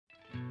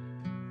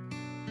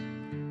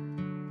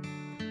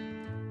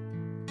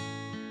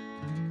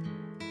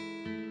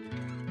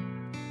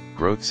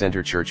Growth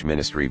Center Church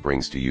Ministry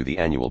brings to you the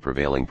annual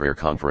Prevailing Prayer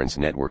Conference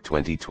Network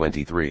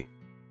 2023.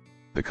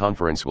 The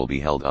conference will be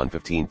held on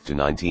 15th to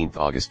 19th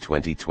August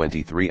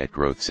 2023 at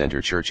Growth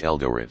Center Church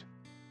Eldoret.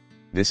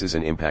 This is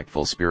an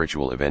impactful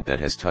spiritual event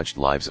that has touched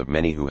lives of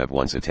many who have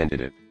once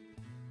attended it.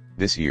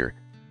 This year,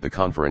 the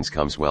conference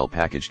comes well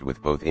packaged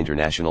with both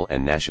international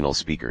and national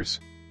speakers.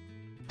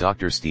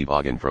 Dr. Steve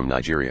Ogan from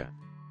Nigeria.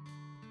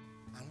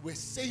 And we're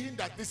saying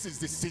that this is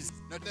the season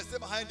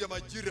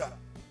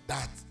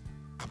that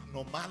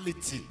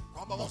abnormality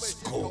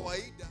must go.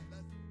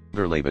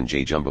 Dr. Laban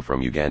J. Jumba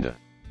from Uganda.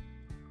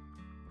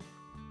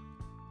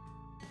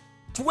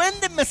 When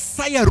the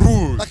Messiah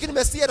rules,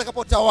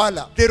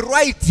 the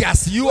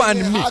righteous, you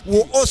and me,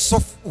 will also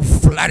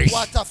flourish.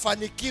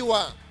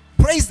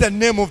 Praise the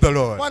name of the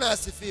Lord.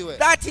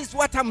 That is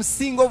what I'm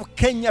seeing of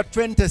Kenya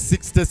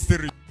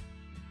 2063.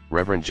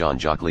 Reverend John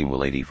Jacqueline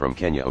Walady from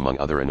Kenya, among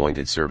other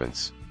anointed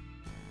servants.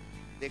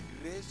 The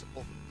grace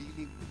of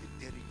dealing with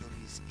the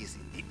territories is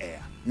in the air.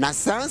 Na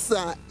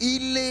sasa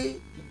ile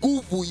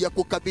nguvu ya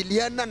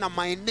kukabiliana na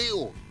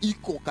maeneo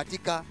iko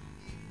katika.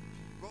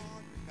 God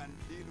can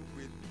deal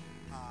with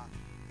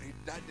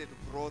redundant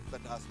growth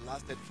that has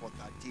lasted for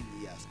 13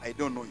 years. I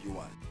don't know you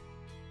are.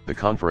 The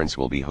conference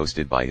will be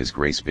hosted by His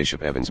Grace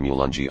Bishop Evans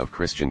Mulunji of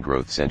Christian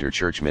Growth Center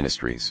Church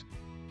Ministries.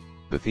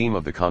 The theme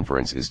of the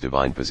conference is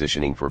Divine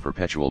Positioning for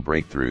Perpetual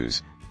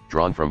Breakthroughs,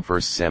 drawn from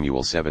 1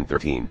 Samuel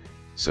 7:13,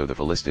 so the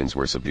Philistines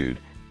were subdued,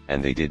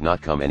 and they did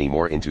not come any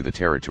more into the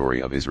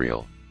territory of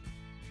Israel.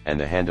 And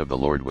the hand of the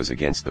Lord was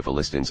against the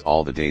Philistines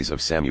all the days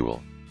of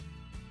Samuel.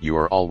 You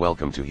are all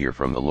welcome to hear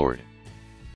from the Lord.